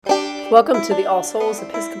Welcome to the All Souls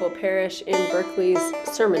Episcopal Parish in Berkeley's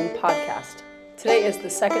Sermon Podcast. Today is the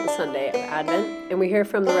second Sunday of Advent, and we hear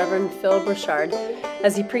from the Reverend Phil Brochard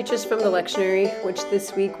as he preaches from the lectionary, which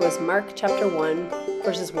this week was Mark chapter 1,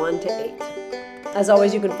 verses 1 to 8. As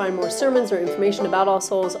always, you can find more sermons or information about All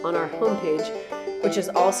Souls on our homepage, which is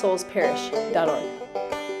allsoulsparish.org.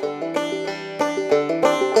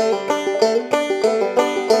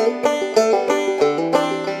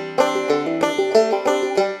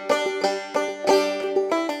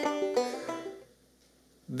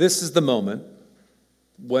 This is the moment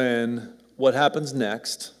when what happens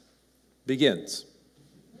next begins.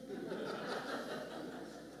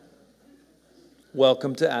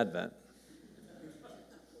 Welcome to Advent.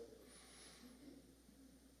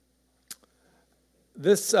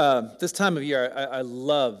 This time of year, I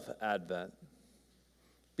love Advent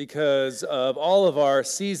because of all of our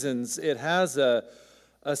seasons. It has a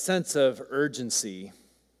sense of urgency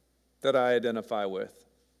that I identify with.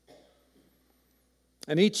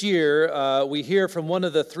 And each year, we hear from one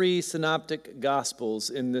of the three synoptic gospels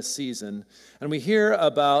in this season, and we hear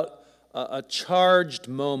about a charged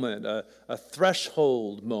moment, a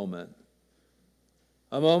threshold moment,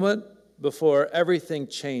 a moment before everything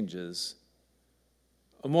changes,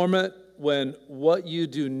 a moment when what you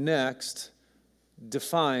do next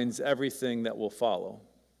defines everything that will follow.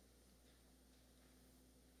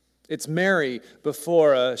 It's Mary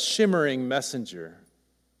before a shimmering messenger.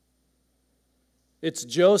 It's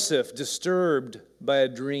Joseph disturbed by a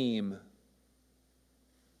dream.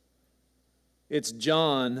 It's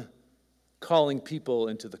John calling people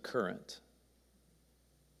into the current.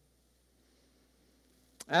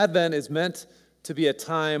 Advent is meant to be a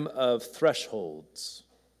time of thresholds,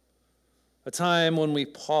 a time when we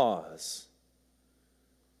pause,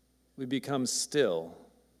 we become still,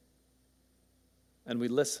 and we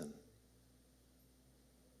listen.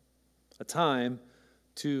 A time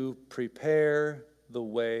to prepare the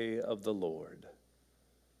way of the Lord,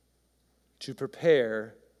 to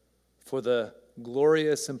prepare for the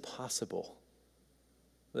glorious impossible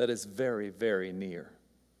that is very, very near.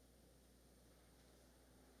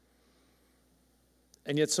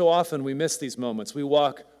 And yet so often we miss these moments. We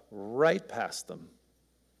walk right past them.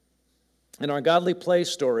 In our Godly Play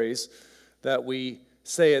stories that we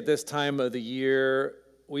say at this time of the year,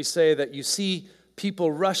 we say that you see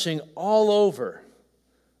people rushing all over,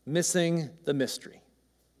 missing the mystery.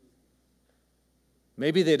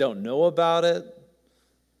 Maybe they don't know about it,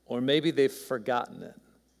 or maybe they've forgotten it.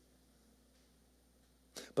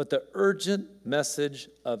 But the urgent message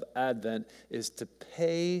of Advent is to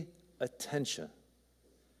pay attention,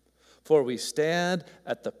 for we stand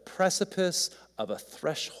at the precipice of a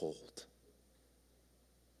threshold,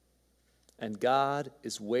 and God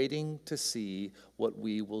is waiting to see what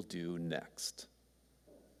we will do next.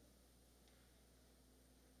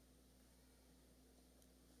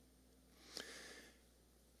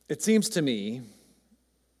 It seems to me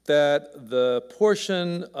that the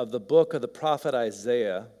portion of the book of the prophet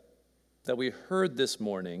Isaiah that we heard this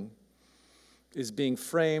morning is being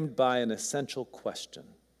framed by an essential question.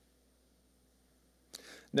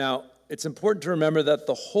 Now, it's important to remember that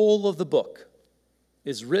the whole of the book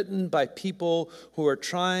is written by people who are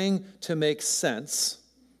trying to make sense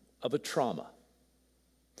of a trauma,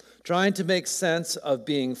 trying to make sense of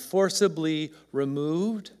being forcibly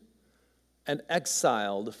removed and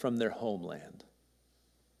exiled from their homeland.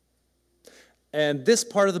 And this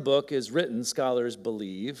part of the book is written, scholars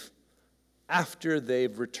believe, after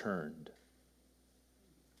they've returned.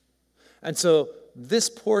 And so this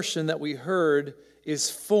portion that we heard is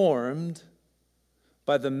formed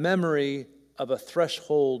by the memory of a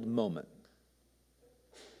threshold moment.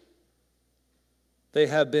 They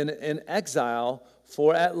have been in exile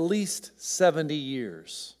for at least 70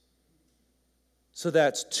 years. So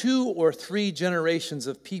that's 2 or 3 generations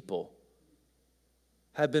of people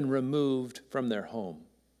have been removed from their home.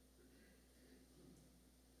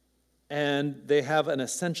 And they have an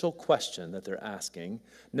essential question that they're asking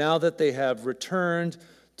now that they have returned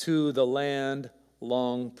to the land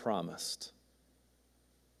long promised.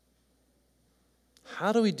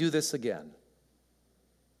 How do we do this again?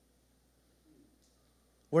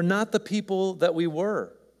 We're not the people that we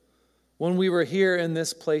were when we were here in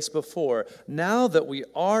this place before. Now that we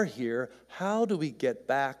are here, how do we get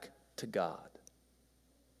back to God?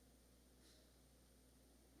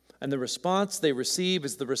 And the response they receive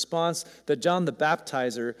is the response that John the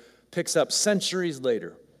Baptizer picks up centuries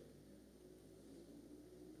later.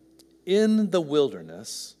 In the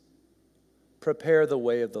wilderness, prepare the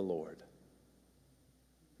way of the Lord.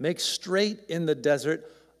 Make straight in the desert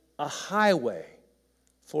a highway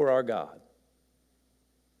for our God.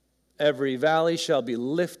 Every valley shall be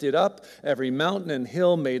lifted up, every mountain and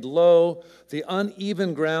hill made low. The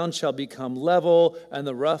uneven ground shall become level, and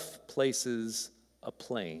the rough places a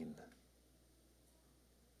plain.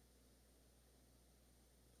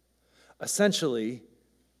 Essentially,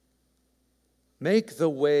 make the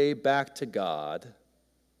way back to God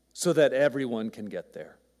so that everyone can get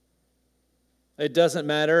there. It doesn't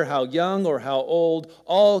matter how young or how old,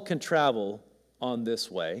 all can travel on this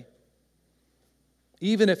way.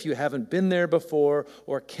 Even if you haven't been there before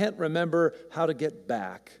or can't remember how to get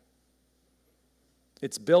back,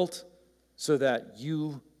 it's built so that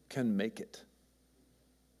you can make it.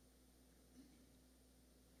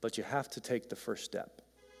 But you have to take the first step.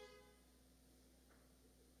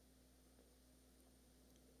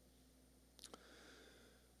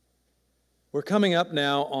 We're coming up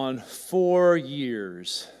now on 4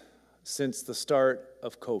 years since the start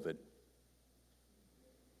of COVID.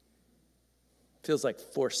 Feels like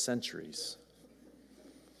 4 centuries.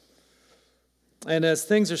 And as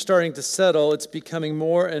things are starting to settle, it's becoming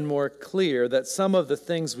more and more clear that some of the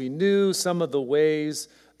things we knew, some of the ways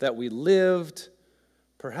that we lived,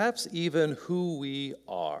 perhaps even who we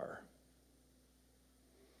are,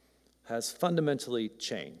 has fundamentally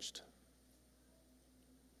changed.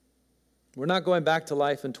 We're not going back to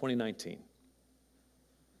life in 2019.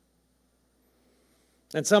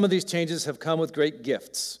 And some of these changes have come with great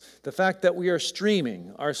gifts. The fact that we are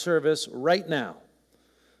streaming our service right now,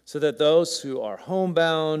 so that those who are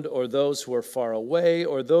homebound or those who are far away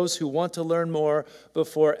or those who want to learn more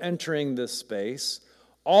before entering this space,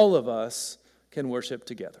 all of us can worship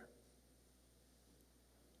together.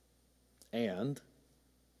 And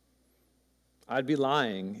I'd be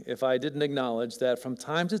lying if I didn't acknowledge that from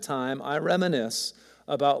time to time I reminisce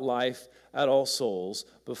about life at All Souls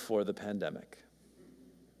before the pandemic.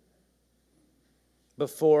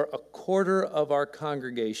 Before a quarter of our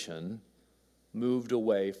congregation moved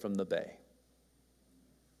away from the Bay.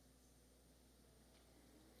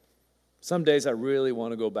 Some days I really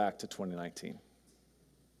want to go back to 2019,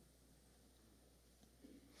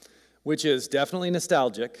 which is definitely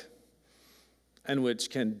nostalgic and which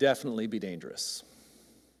can definitely be dangerous.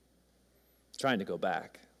 Trying to go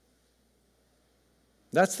back.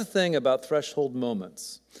 That's the thing about threshold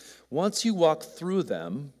moments. Once you walk through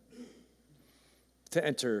them, to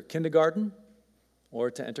enter kindergarten or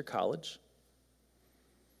to enter college,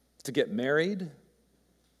 to get married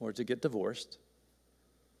or to get divorced,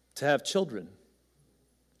 to have children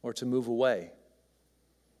or to move away,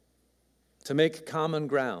 to make common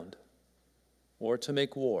ground or to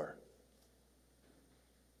make war.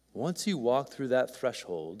 Once you walk through that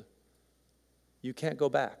threshold, you can't go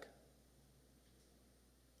back.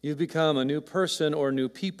 You've become a new person or new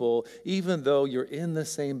people, even though you're in the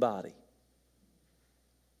same body.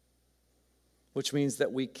 Which means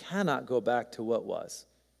that we cannot go back to what was,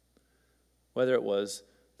 whether it was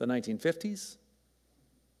the 1950s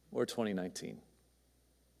or 2019.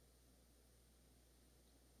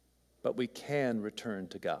 But we can return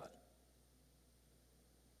to God.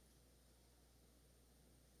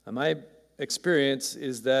 And my experience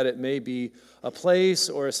is that it may be a place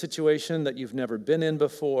or a situation that you've never been in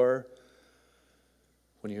before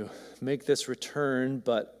when you make this return,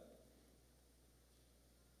 but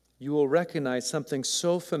you will recognize something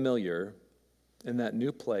so familiar in that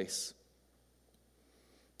new place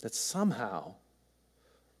that somehow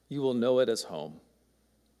you will know it as home.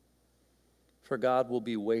 For God will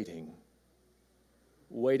be waiting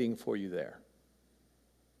for you there.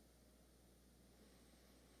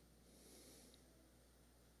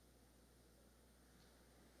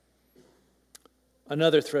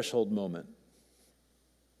 Another threshold moment.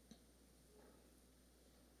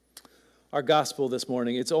 Our gospel this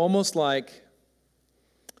morning, it's almost like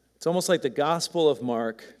the Gospel of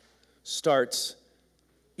Mark starts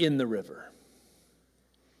in the river.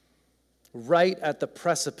 Right at the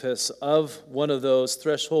precipice of one of those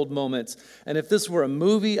threshold moments. And if this were a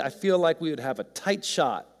movie, I feel like we would have a tight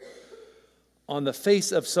shot on the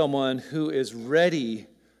face of someone who is ready,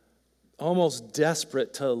 almost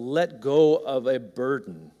desperate to let go of a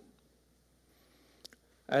burden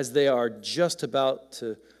as they are just about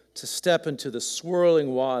to step into the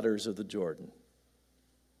swirling waters of the Jordan.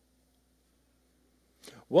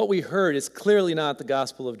 What we heard is clearly not the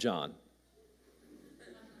Gospel of John,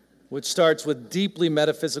 which starts with deeply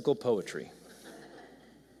metaphysical poetry.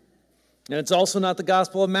 And it's also not the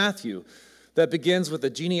Gospel of Matthew, that begins with a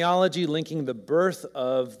genealogy linking the birth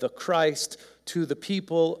of the Christ to the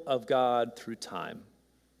people of God through time.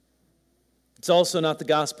 It's also not the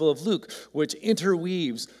Gospel of Luke, which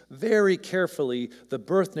interweaves very carefully the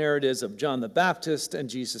birth narratives of John the Baptist and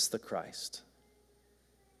Jesus the Christ.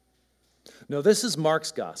 No, this is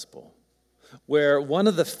Mark's gospel, where one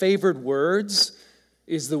of the favored words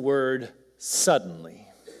is the word suddenly.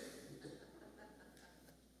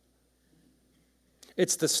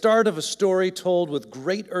 It's the start of a story told with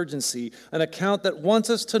great urgency, an account that wants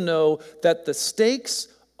us to know that the stakes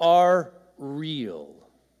are real.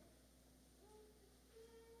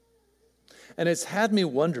 And it's had me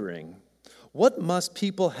wondering, what must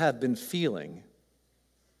people have been feeling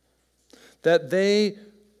that they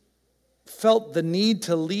felt the need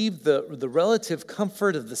to leave the relative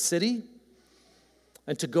comfort of the city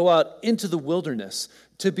and to go out into the wilderness,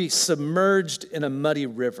 to be submerged in a muddy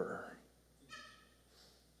river?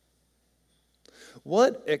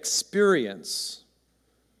 What experience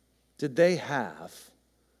did they have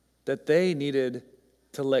that they needed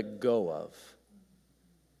to let go of?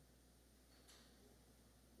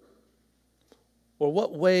 Or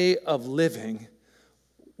what way of living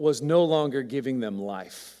was no longer giving them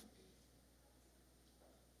life?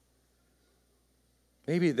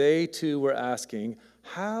 Maybe they too were asking,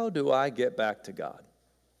 how do I get back to God?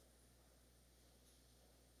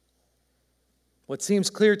 What seems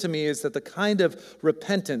clear to me is that the kind of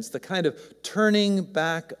repentance, the kind of turning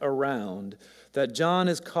back around that John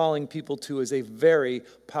is calling people to is a very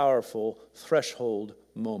powerful threshold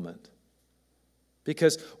moment.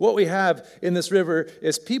 Because what we have in this river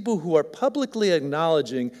is people who are publicly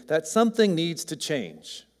acknowledging that something needs to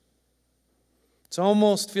change. It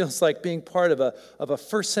almost feels like being part of a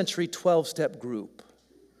first century 12-step group.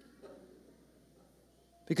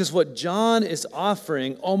 Because what John is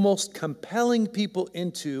offering, almost compelling people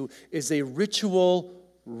into, is a ritual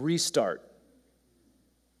restart.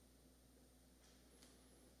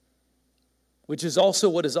 Which is also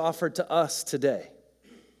what is offered to us today.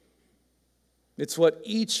 It's what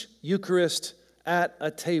each Eucharist at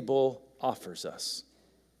a table offers us.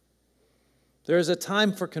 There is a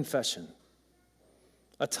time for confession,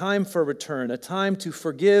 a time for return, a time to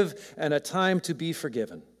forgive, and a time to be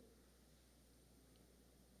forgiven.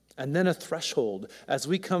 And then a threshold as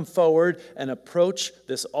we come forward and approach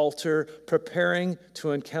this altar, preparing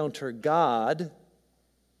to encounter God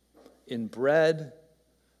in bread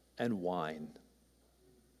and wine.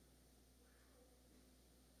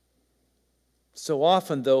 So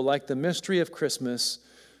often, though, like the mystery of Christmas,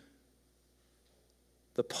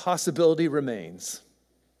 the possibility remains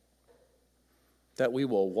that we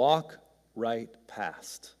will walk right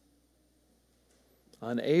past,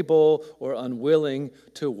 unable or unwilling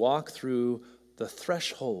to walk through the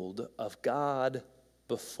threshold of God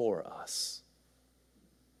before us.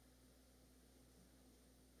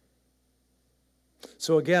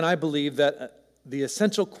 So again, I believe that the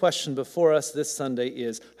essential question before us this Sunday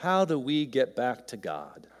is, how do we get back to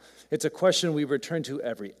God? It's a question we return to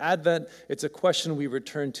every Advent. It's a question we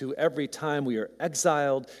return to every time we are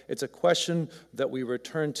exiled. It's a question that we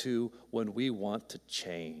return to when we want to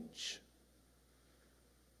change.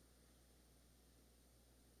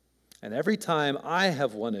 And every time I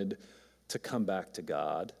have wanted to come back to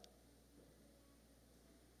God,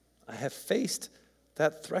 I have faced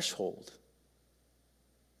that threshold.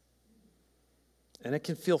 And it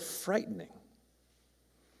can feel frightening.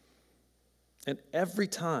 And every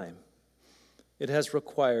time, it has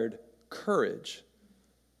required courage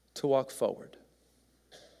to walk forward.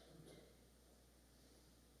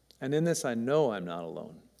 And in this, I know I'm not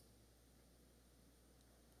alone.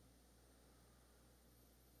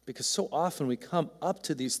 Because so often we come up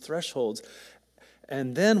to these thresholds,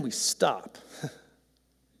 and then we stop.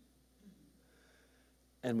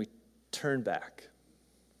 And we turn back.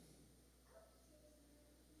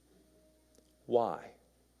 Why?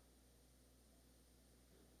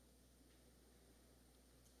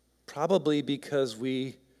 Probably because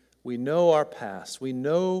we know our past, we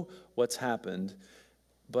know what's happened,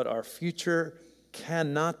 but our future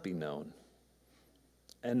cannot be known.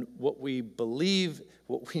 And what we believe,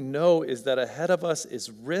 what we know is that ahead of us is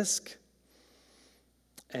risk,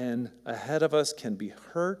 and ahead of us can be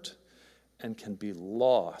hurt and can be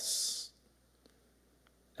loss.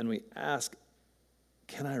 And we ask,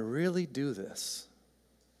 can I really do this?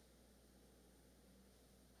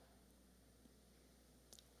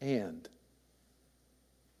 And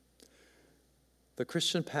the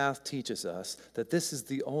Christian path teaches us that this is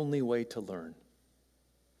the only way to learn.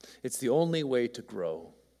 It's the only way to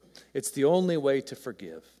grow. It's the only way to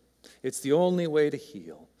forgive. It's the only way to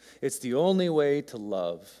heal. It's the only way to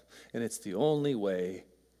love. And it's the only way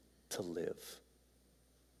to live.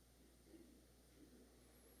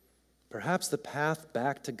 Perhaps the path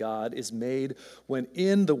back to God is made when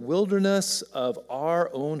in the wilderness of our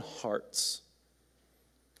own hearts,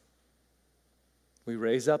 we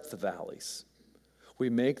raise up the valleys. We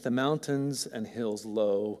make the mountains and hills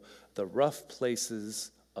low, the rough places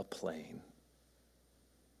a plain.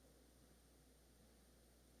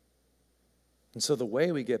 And so the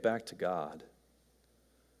way we get back to God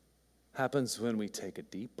happens when we take a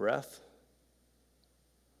deep breath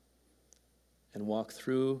and walk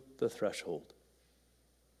through the threshold,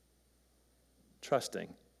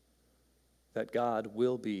 trusting that God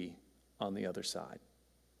will be on the other side.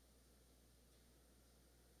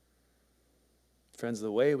 Friends,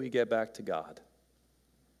 the way we get back to God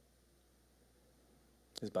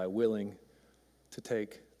is by willing to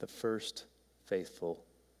take the first faithful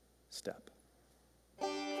step.